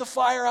to put the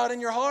fire out in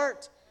your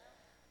heart.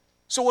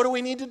 So what do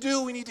we need to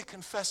do? We need to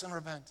confess and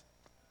repent.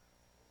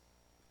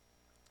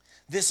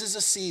 This is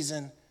a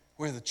season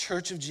where the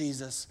church of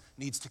Jesus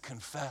needs to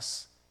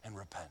confess and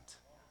repent.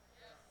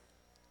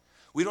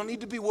 We don't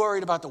need to be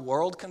worried about the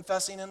world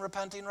confessing and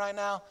repenting right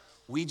now.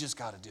 We just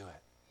got to do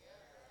it.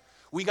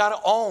 We got to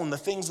own the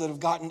things that have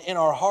gotten in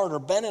our heart or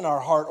been in our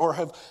heart or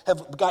have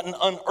gotten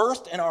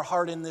unearthed in our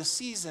heart in this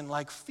season,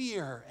 like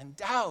fear and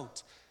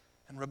doubt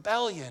and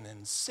rebellion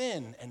and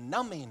sin and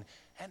numbing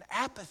and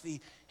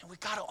apathy, and we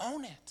got to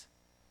own it.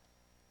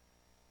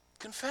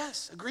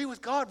 Confess, agree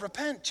with God,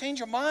 repent, change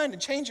your mind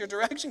and change your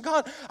direction.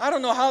 God, I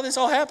don't know how this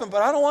all happened,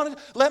 but I don't want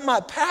to let my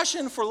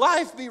passion for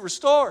life be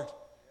restored.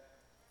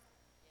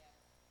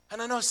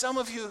 And I know some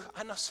of you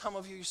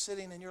are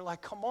sitting and you're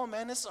like, come on,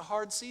 man, this is a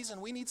hard season.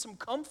 We need some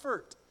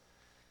comfort.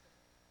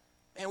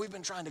 Man, we've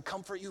been trying to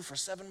comfort you for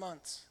 7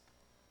 months.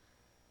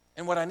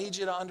 And what I need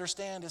you to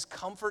understand is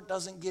comfort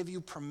doesn't give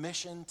you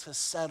permission to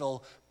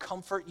settle.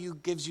 Comfort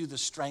gives you the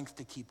strength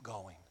to keep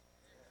going.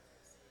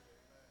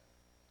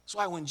 That's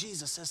why when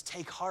Jesus says,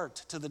 take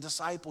heart to the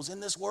disciples, in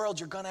this world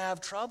you're going to have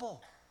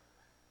trouble.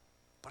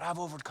 But I've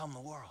overcome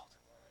the world.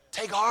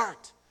 Take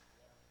heart.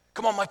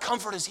 Come on, my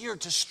comfort is here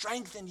to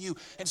strengthen you.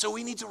 And so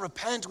we need to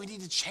repent. We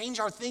need to change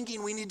our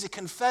thinking. We need to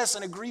confess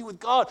and agree with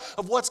God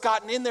of what's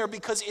gotten in there,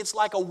 because it's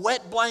like a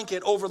wet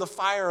blanket over the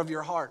fire of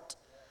your heart.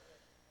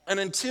 And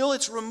until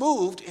it's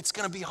removed, it's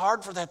going to be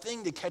hard for that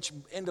thing to catch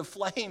into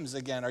flames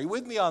again. Are you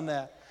with me on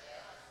that?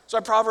 So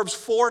Proverbs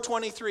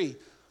 4:23.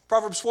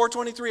 Proverbs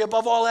 4:23,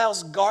 above all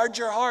else, guard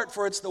your heart,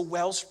 for it's the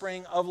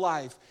wellspring of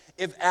life.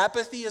 If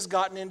apathy has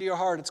gotten into your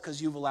heart, it's because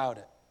you've allowed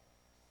it.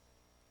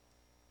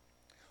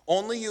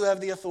 Only you have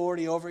the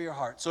authority over your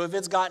heart. So if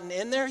it's gotten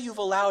in there, you've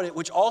allowed it,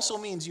 which also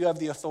means you have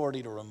the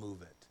authority to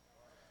remove it.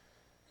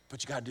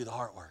 But you got to do the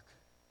heart work.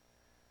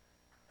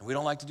 And we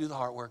don't like to do the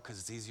heart work because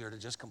it's easier to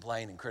just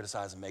complain and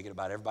criticize and make it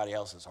about everybody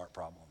else's heart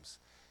problems.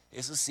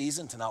 It's a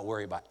season to not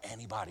worry about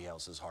anybody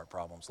else's heart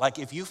problems. Like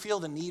if you feel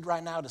the need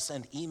right now to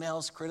send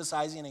emails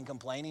criticizing and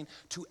complaining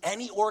to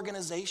any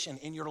organization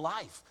in your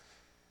life,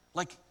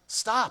 like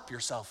stop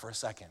yourself for a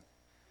second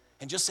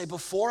and just say,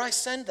 before I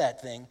send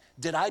that thing,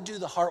 did I do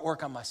the heart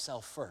work on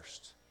myself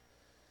first?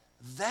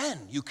 Then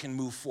you can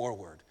move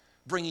forward,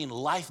 bringing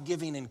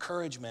life-giving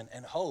encouragement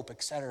and hope,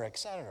 et cetera, et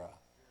cetera.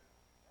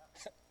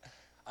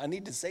 I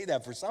need to say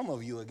that for some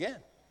of you again.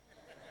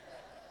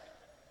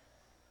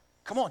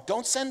 Come on,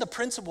 don't send the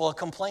principal a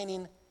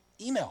complaining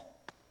email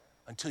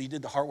until you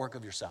did the heart work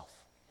of yourself.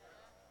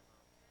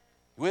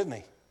 You with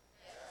me?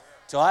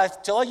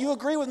 Till you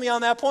agree with me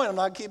on that point, I'm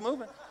not keep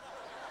moving.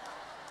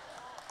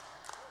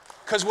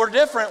 Because we're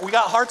different. We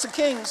got hearts of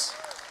kings.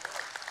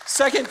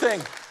 Second thing,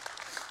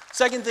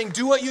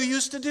 do what you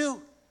used to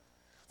do.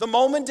 The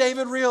moment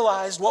David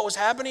realized what was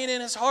happening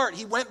in his heart,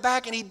 he went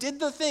back and he did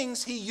the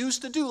things he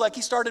used to do, like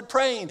he started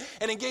praying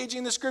and engaging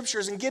in the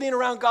scriptures and getting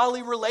around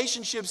godly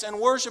relationships and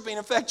worshiping.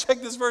 In fact, check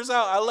this verse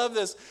out. I love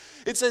this.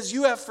 It says,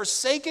 you have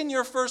forsaken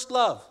your first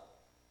love.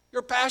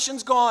 Your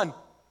passion's gone.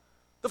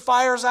 The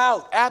fire's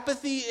out.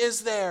 Apathy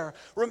is there.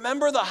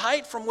 Remember the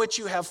height from which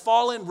you have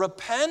fallen.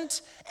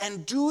 Repent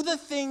and do the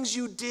things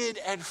you did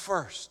at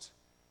first.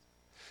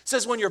 It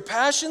says when your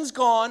passion's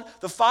gone,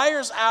 the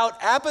fire's out,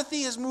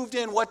 apathy has moved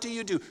in, what do?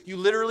 You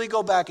literally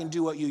go back and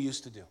do what you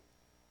used to do.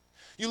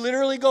 You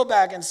literally go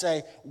back and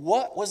say,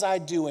 what was I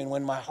doing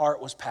when my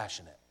heart was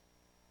passionate?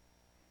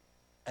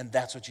 And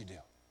that's what you do.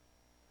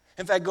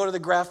 In fact, go to the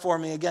graph for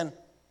me again.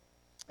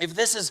 If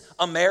this is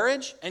a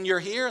marriage and you're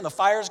here and the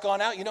fire's gone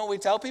out, you know what we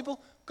tell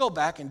people? Go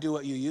back and do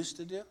what you used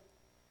to do.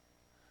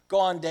 Go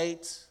on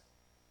dates,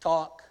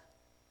 talk,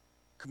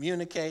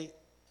 communicate,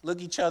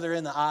 look each other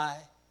in the eye.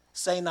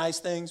 Say nice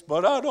things,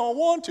 but I don't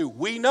want to.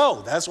 We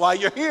know. That's why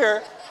you're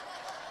here.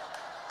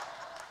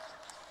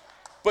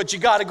 But you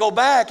got to go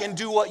back and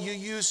do what you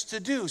used to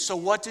do. So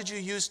what did you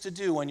used to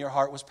do when your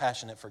heart was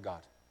passionate for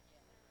God?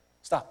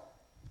 Stop.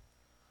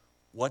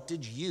 What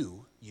did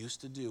you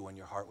used to do when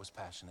your heart was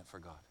passionate for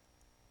God?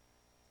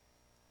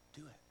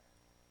 Do it.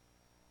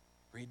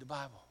 Read the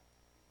Bible.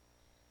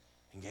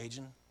 Engage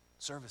in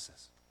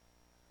services.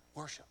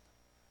 Worship.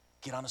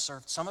 Get on a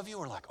service. Some of you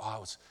are like, I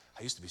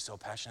used to be so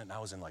passionate and I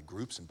was in like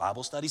groups and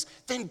Bible studies.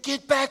 Then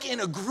get back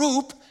in a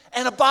group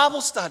and a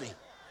Bible study.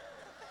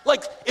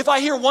 Like if I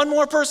hear one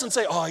more person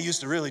say, I used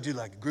to really do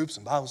like groups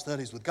and Bible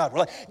studies with God. We're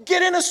like,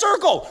 get in a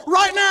circle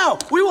right now.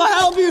 We will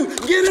help you.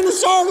 Get in a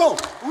circle.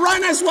 Right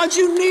now, what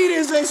you need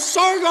is a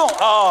circle.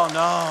 Oh,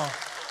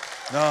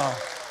 no.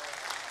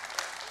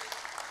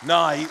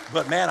 No,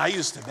 but man, I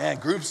used to,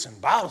 groups and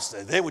Bible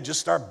studies, they would just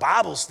start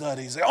Bible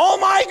studies. Oh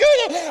my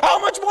goodness, how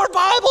much more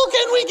Bible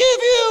can we give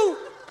you?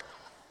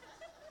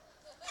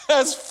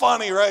 That's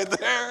funny right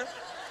there.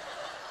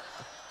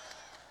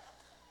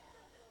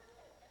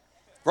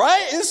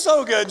 Right? It's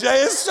so good,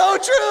 Jay. It's so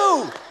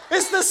true.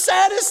 It's the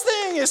saddest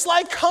thing. It's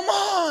like, come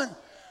on,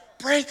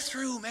 break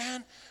through,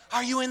 man.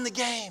 Are you in the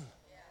game?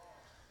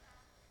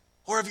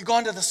 Or have you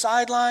gone to the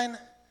sideline,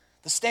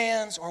 the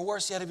stands, or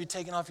worse yet, have you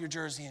taken off your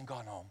jersey and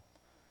gone home?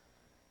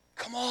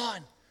 Come on,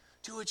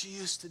 do what you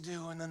used to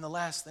do. And then the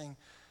last thing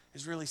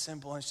is really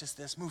simple, and it's just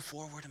this: move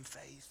forward in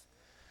faith.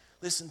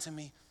 Listen to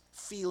me.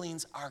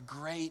 Feelings are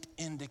great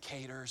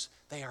indicators.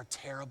 They are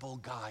terrible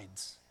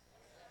guides.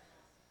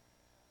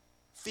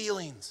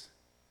 Feelings,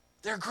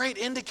 they're great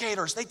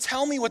indicators. They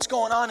tell me what's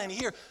going on in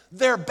here.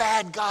 They're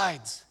bad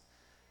guides.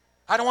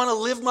 I don't want to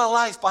live my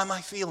life by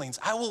my feelings.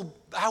 I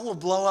will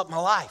blow up my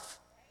life.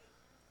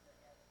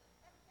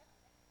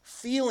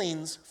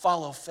 Feelings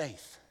follow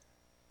faith.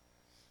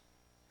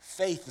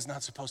 Faith is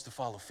not supposed to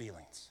follow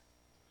feelings.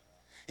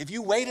 If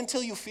you wait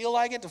until you feel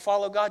like it to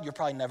follow God, you're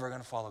probably never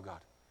going to follow God.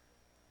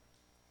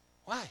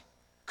 Why?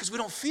 Because we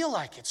don't feel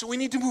like it. So we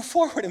need to move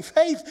forward in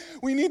faith.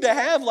 We need to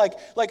have like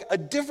a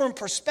different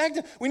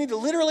perspective. We need to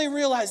literally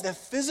realize that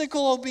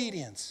physical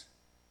obedience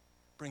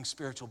brings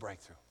spiritual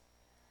breakthrough.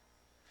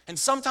 And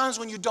sometimes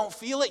when you don't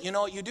feel it, you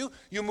know what you do?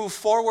 You move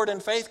forward in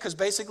faith, because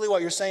basically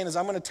what you're saying is,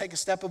 I'm going to take a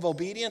step of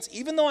obedience,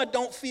 even though I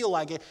don't feel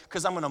like it,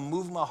 because I'm going to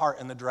move my heart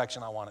in the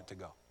direction I want it to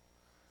go.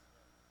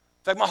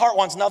 In fact, my heart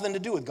wants nothing to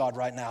do with God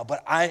right now,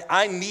 but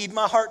I need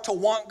my heart to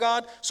want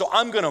God, so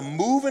I'm going to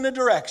move in a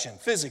direction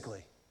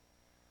physically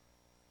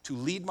to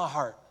lead my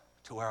heart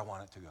to where I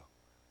want it to go.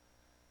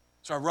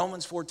 So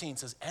Romans 14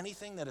 says,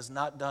 anything that is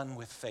not done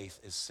with faith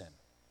is sin.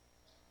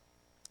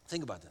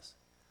 Think about this.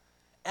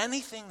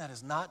 Anything that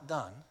is not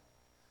done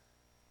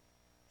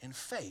in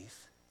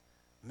faith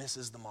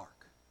misses the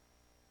mark.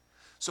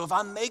 So if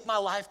I make my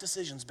life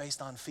decisions based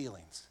on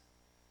feelings,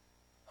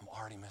 I'm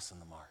already missing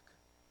the mark.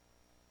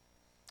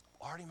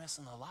 I'm already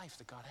missing the life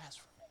that God has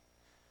for me.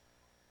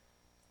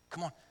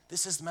 Come on,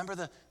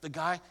 remember the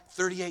guy,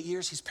 38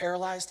 years, he's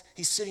paralyzed.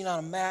 He's sitting on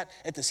a mat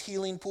at this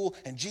healing pool,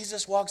 and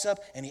Jesus walks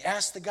up and he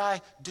asks the guy,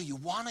 do you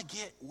want to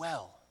get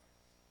well?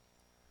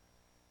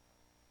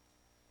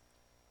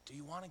 Do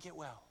you want to get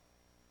well?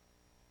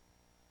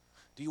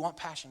 Do you want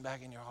passion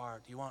back in your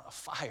heart? Do you want a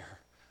fire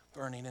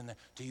burning in there?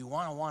 Do you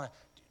want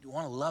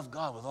to love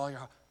God with all your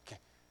heart? Okay,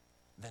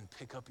 then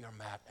pick up your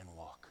mat and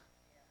walk.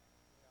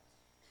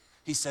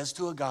 He says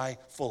to a guy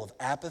full of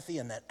apathy,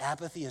 and that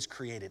apathy has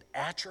created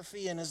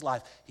atrophy in his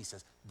life. He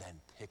says,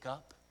 then pick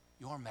up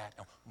your mat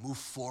and move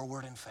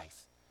forward in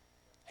faith,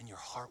 and your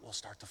heart will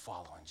start to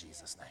follow in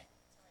Jesus' name.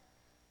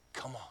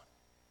 Come on.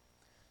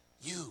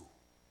 You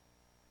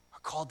are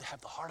called to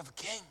have the heart of a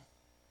king,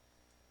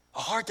 a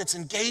heart that's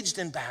engaged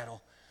in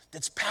battle,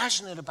 that's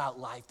passionate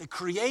about life, that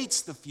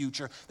creates the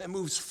future, that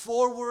moves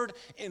forward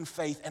in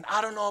faith. And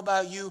I don't know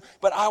about you,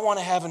 but I want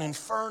to have an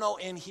inferno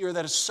in here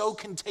that is so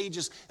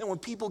contagious that when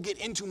people get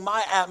into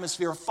my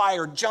atmosphere,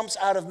 fire jumps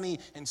out of me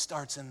and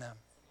starts in them.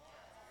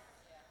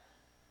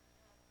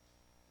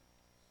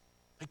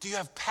 Like, do you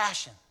have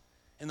passion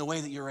in the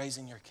way that you're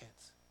raising your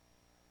kids?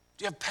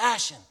 Do you have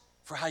passion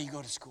for how you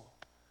go to school?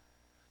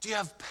 Do you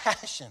have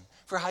passion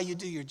for how you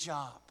do your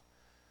job?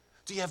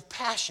 Do you have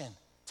passion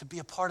to be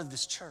a part of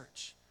this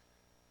church?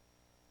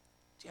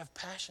 Do you have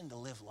passion to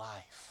live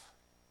life?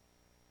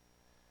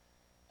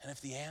 And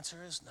if the answer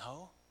is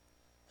no,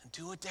 then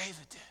do what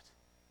David did.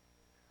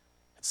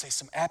 And say,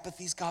 some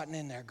apathy's gotten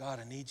in there. God,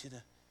 I need you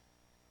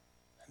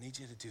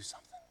to do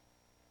something.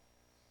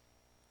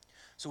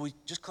 So we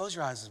just close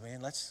your eyes with me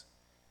and let's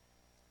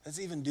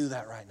even do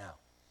that right now.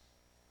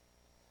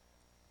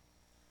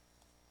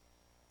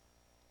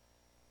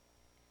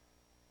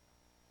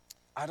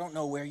 I don't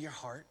know where your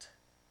heart,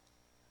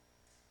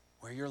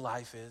 where your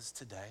life is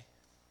today.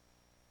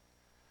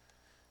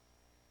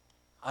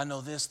 I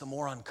know this, the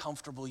more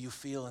uncomfortable you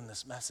feel in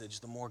this message,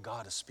 the more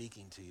God is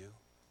speaking to you.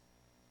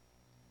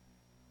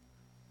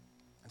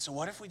 And so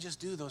what if we just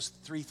do those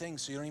 3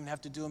 things so you don't even have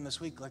to do them this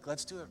week? Like,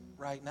 let's do it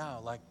right now.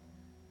 Like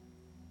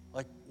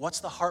what's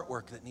the heart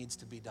work that needs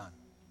to be done?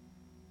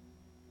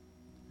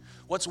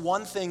 What's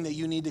one thing that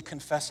you need to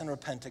confess and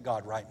repent to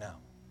God right now?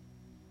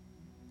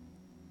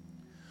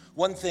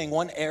 One thing,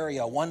 one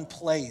area, one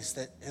place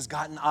that has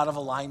gotten out of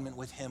alignment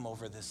with Him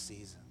over this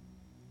season.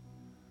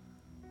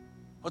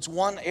 What's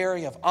one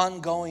area of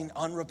ongoing,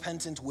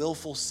 unrepentant,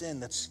 willful sin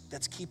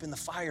that's keeping the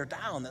fire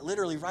down? That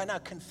literally right now,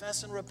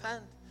 confess and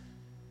repent.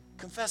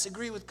 Confess,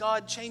 agree with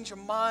God, change your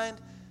mind,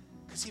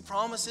 because He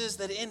promises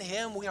that in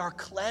Him we are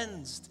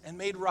cleansed and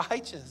made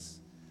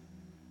righteous.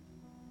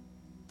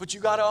 But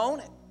you got to own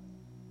it.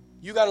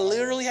 You got to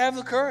literally have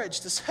the courage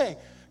to say,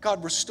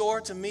 God,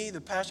 restore to me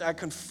the passion. I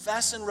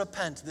confess and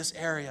repent this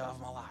area of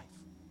my life.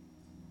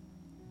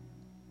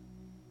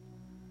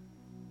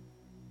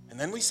 And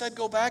then we said,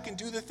 go back and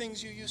do the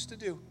things you used to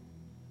do.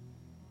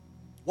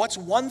 What's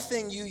one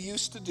thing you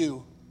used to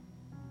do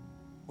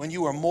when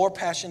you were more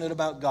passionate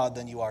about God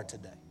than you are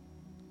today?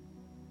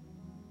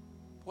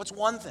 What's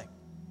one thing?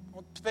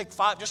 Well, pick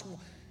 5.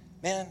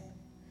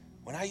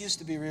 When I used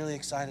to be really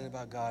excited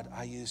about God,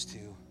 I used to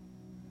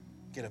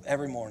get up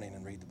every morning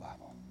and read the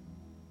Bible.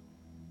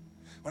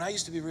 When I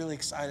used to be really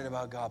excited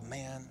about God,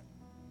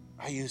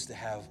 I used to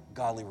have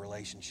godly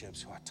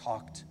relationships who I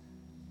talked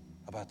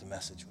about the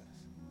message with.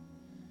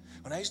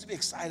 When I used to be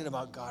excited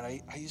about God,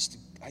 I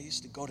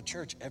used to go to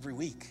church every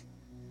week.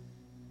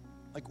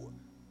 Like,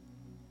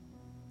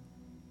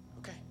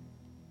 okay,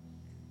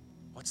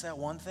 what's that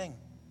one thing?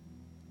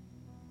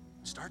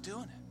 Start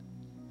doing it.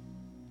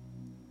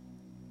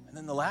 And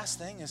then the last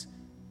thing is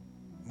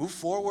move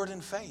forward in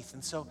faith.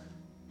 And so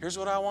here's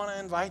what I want to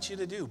invite you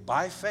to do.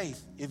 By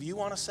faith, if you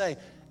want to say,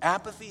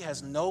 apathy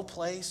has no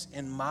place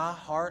in my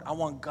heart, I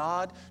want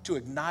God to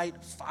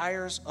ignite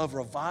fires of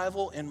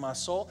revival in my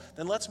soul,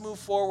 then let's move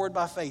forward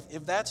by faith.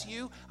 If that's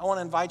you, I want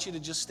to invite you to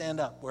just stand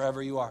up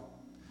wherever you are.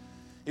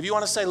 If you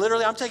want to say,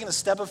 literally, I'm taking a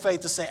step of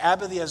faith to say,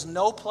 apathy has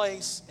no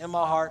place in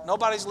my heart.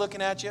 Nobody's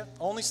looking at you.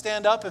 Only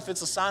stand up if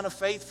it's a sign of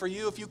faith for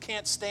you. If you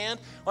can't stand,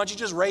 why don't you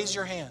just raise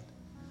your hand?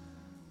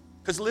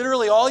 Because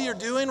literally all you're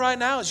doing right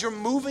now is you're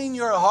moving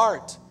your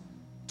heart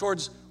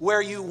towards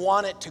where you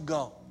want it to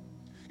go.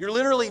 You're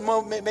literally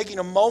making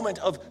a moment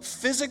of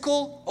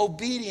physical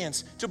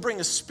obedience to bring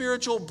a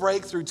spiritual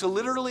breakthrough, to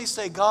literally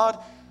say, God,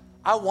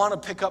 I want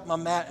to pick up my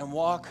mat and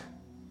walk.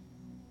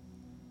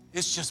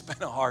 It's just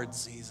been a hard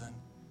season.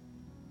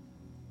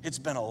 It's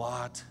been a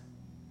lot.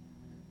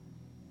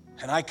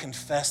 And I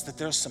confess that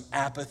there's some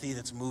apathy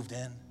that's moved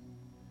in.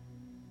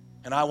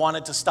 And I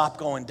wanted to stop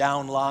going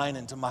down line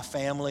into my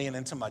family and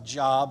into my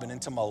job and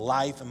into my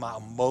life and my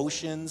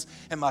emotions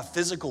and my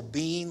physical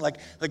being. Like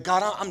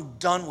God, I'm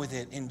done with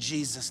it in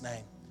Jesus'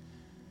 name.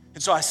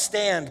 And so I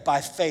stand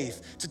by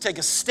faith to take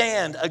a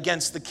stand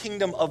against the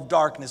kingdom of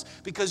darkness,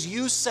 because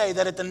you say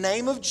that at the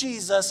name of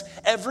Jesus,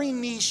 every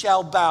knee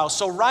shall bow.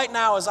 So right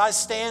now, as I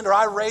stand or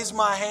I raise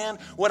my hand,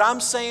 what I'm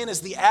saying is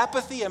the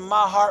apathy in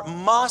my heart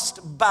must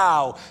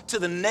bow to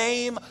the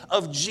name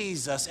of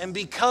Jesus. And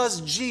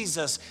because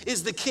Jesus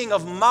is the king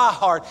of my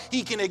heart,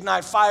 he can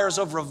ignite fires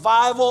of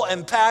revival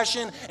and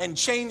passion and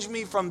change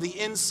me from the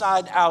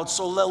inside out.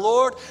 So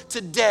Lord,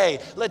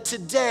 let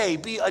today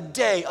be a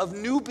day of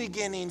new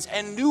beginnings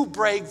and new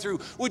breakthrough.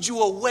 Would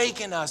you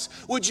awaken us?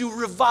 Would you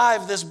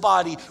revive this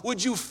body?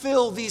 Would you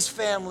fill these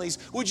families?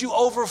 Would you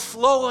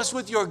overflow us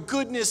with your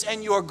goodness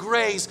and your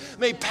grace?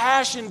 May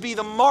passion be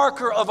the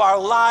marker of our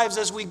lives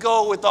as we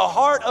go with the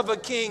heart of a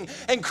king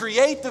and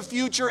create the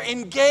future,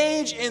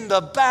 engage in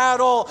the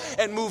battle,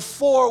 and move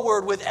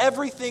forward with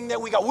everything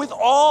that we got, with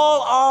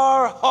all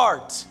our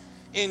heart.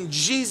 In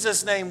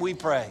Jesus' name we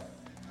pray.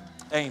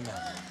 Amen.